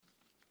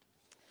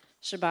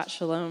Shabbat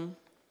Shalom.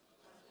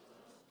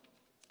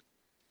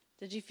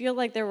 Did you feel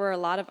like there were a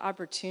lot of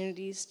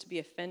opportunities to be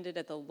offended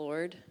at the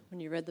Lord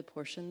when you read the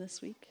portion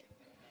this week?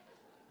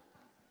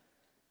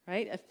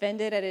 Right?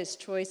 Offended at his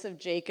choice of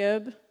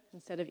Jacob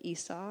instead of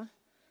Esau.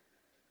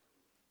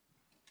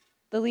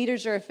 The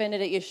leaders are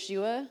offended at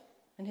Yeshua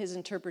and his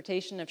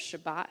interpretation of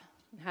Shabbat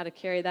and how to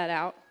carry that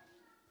out.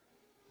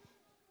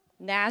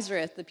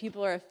 Nazareth, the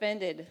people are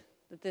offended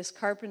that this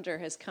carpenter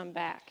has come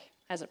back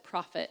as a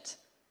prophet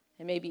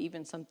and maybe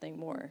even something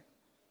more.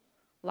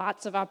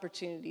 Lots of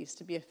opportunities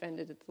to be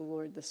offended at the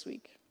Lord this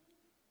week.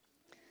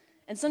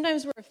 And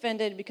sometimes we're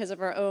offended because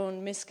of our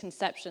own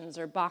misconceptions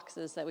or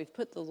boxes that we've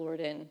put the Lord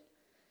in,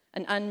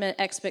 an unmet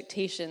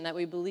expectation that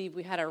we believe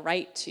we had a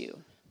right to.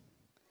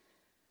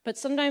 But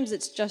sometimes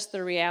it's just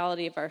the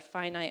reality of our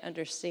finite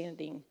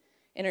understanding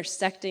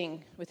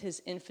intersecting with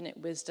his infinite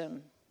wisdom.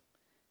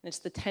 And it's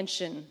the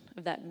tension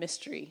of that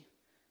mystery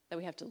that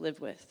we have to live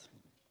with.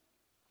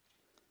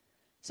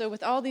 So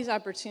with all these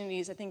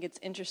opportunities, I think it's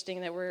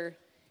interesting that we're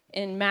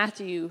in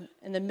Matthew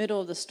in the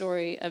middle of the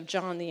story of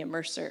John the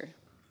Immerser.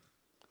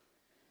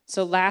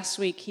 So last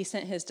week, he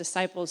sent his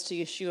disciples to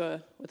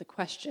Yeshua with a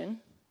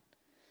question.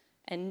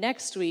 And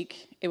next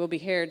week, it will be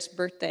Herod's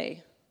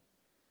birthday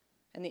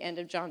and the end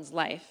of John's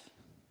life.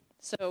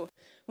 So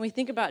when we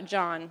think about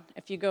John,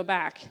 if you go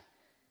back,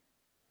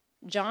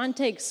 John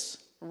takes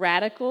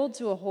radical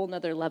to a whole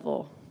nother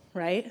level,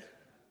 right?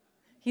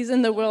 He's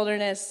in the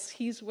wilderness.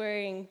 He's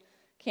wearing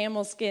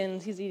camel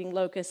skins. He's eating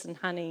locusts and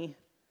honey.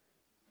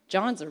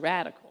 John's a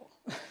radical.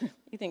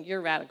 You think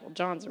you're radical.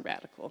 John's a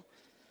radical.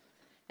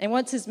 And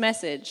what's his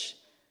message?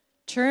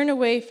 Turn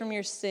away from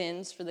your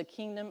sins, for the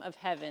kingdom of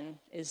heaven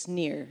is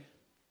near.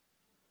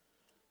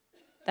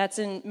 That's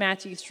in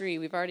Matthew 3.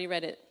 We've already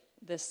read it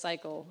this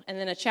cycle. And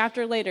then a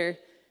chapter later,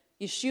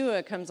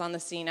 Yeshua comes on the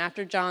scene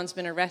after John's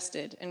been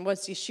arrested. And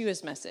what's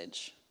Yeshua's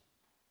message?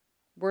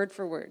 Word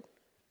for word.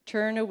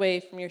 Turn away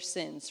from your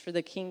sins, for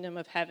the kingdom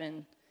of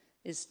heaven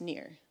is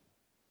near.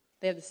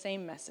 They have the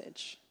same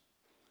message.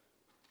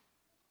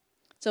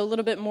 So a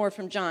little bit more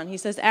from John. He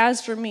says,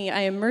 as for me,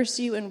 I immerse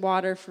you in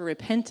water for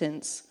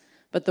repentance,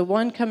 but the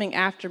one coming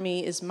after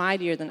me is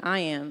mightier than I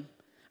am.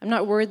 I'm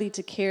not worthy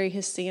to carry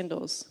his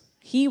sandals.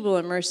 He will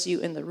immerse you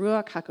in the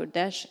Ruach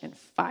HaKodesh and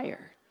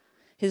fire.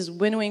 His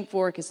winnowing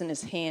fork is in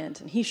his hand,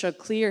 and he shall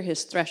clear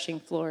his threshing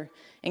floor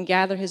and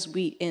gather his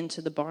wheat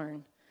into the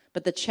barn.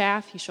 But the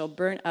chaff he shall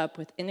burn up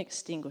with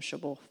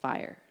inextinguishable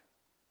fire.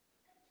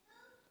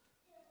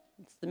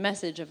 It's the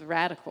message of a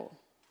radical.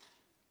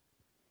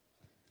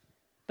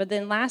 But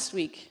then last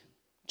week,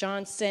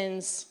 John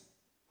sends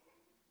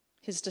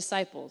his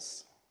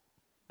disciples.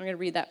 I'm going to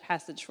read that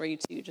passage for you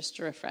too, just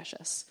to refresh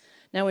us.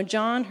 Now when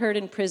John heard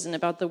in prison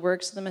about the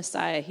works of the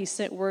Messiah, he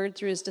sent word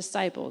through his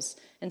disciples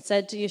and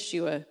said to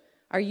Yeshua,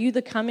 are you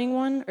the coming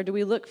one, or do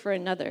we look for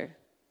another?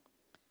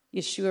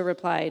 Yeshua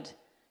replied,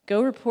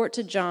 go report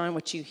to John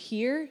what you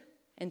hear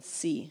and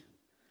see.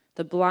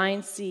 The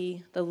blind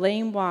see, the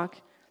lame walk,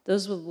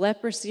 those with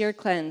leprosy are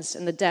cleansed,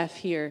 and the deaf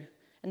hear,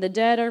 and the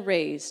dead are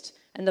raised,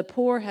 and the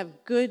poor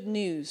have good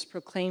news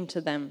proclaimed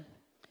to them.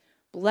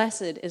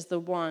 Blessed is the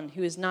one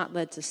who is not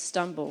led to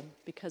stumble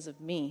because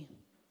of me.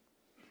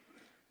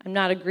 I'm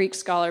not a Greek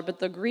scholar, but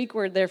the Greek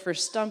word there for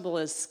stumble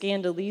is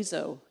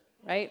scandalizo,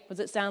 right? What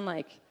does it sound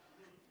like?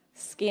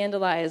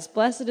 Scandalized.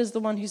 Blessed is the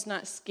one who's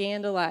not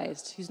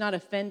scandalized, who's not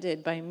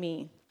offended by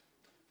me.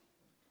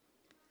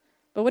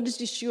 But what is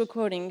Yeshua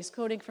quoting? He's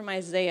quoting from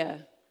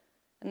Isaiah.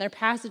 And their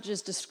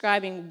passages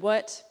describing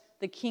what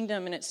the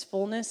kingdom in its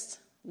fullness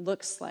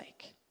looks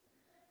like.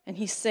 And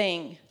he's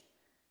saying,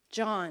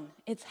 John,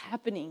 it's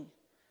happening.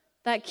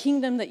 That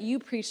kingdom that you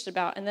preached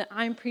about and that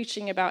I'm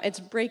preaching about,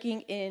 it's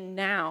breaking in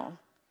now.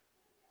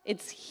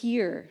 It's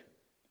here.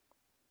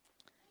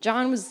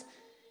 John was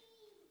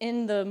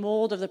in the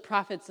mold of the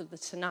prophets of the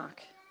Tanakh,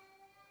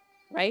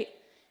 right?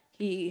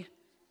 He's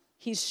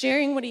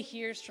sharing what he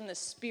hears from the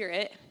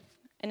Spirit.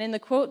 And in the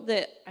quote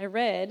that I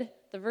read,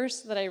 the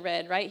verse that I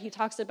read, right, he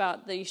talks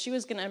about that Yeshua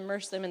is going to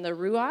immerse them in the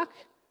Ruach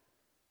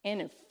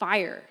and in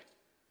fire.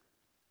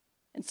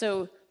 And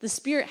so the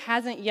Spirit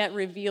hasn't yet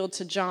revealed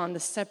to John the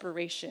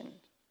separation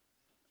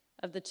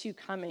of the two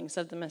comings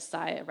of the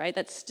Messiah, right?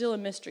 That's still a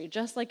mystery.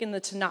 Just like in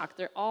the Tanakh,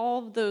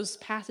 all of those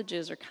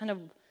passages are kind of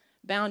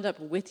bound up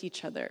with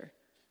each other.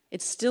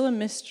 It's still a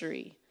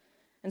mystery.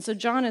 And so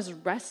John is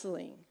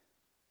wrestling.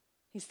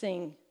 He's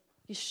saying,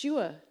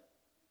 Yeshua,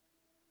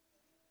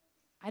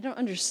 I don't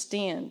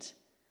understand.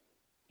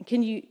 And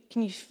can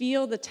you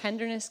feel the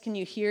tenderness? Can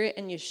you hear it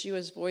in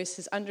Yeshua's voice,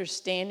 his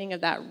understanding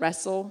of that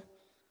wrestle?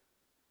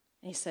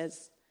 And he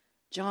says,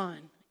 John,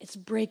 it's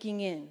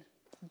breaking in.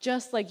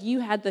 Just like you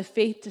had the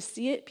faith to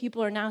see it,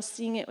 people are now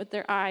seeing it with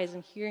their eyes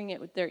and hearing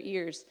it with their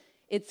ears.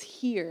 It's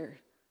here.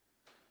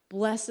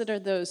 Blessed are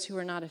those who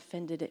are not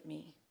offended at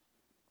me.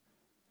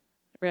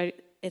 Right?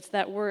 It's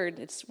that word.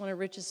 It's one of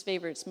Rich's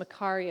favorites,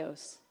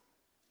 makarios.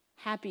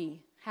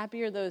 Happy.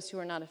 Happy are those who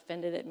are not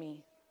offended at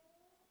me.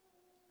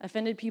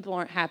 Offended people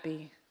aren't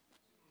happy.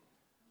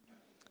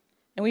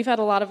 And we've had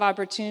a lot of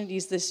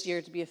opportunities this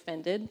year to be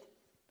offended.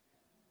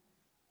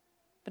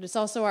 but it's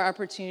also our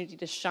opportunity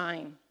to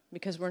shine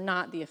because we're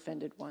not the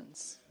offended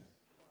ones.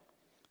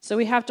 So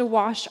we have to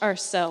wash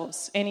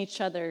ourselves and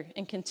each other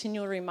in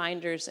continual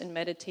reminders and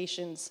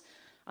meditations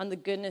on the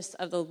goodness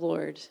of the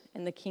Lord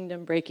and the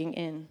kingdom breaking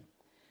in.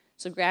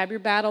 So grab your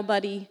battle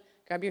buddy,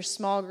 grab your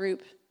small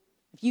group.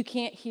 If you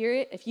can't hear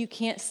it, if you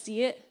can't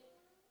see it,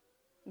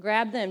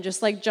 grab them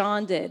just like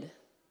John did.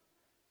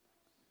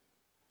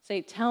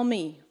 Say, tell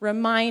me,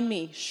 remind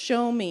me,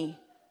 show me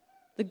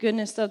the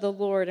goodness of the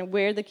Lord and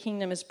where the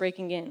kingdom is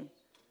breaking in.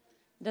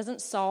 It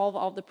doesn't solve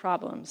all the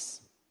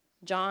problems.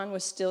 John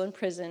was still in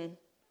prison,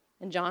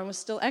 and John was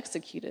still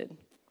executed.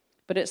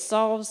 But it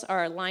solves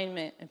our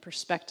alignment and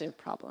perspective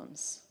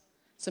problems.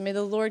 So may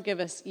the Lord give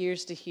us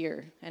ears to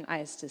hear and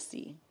eyes to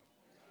see.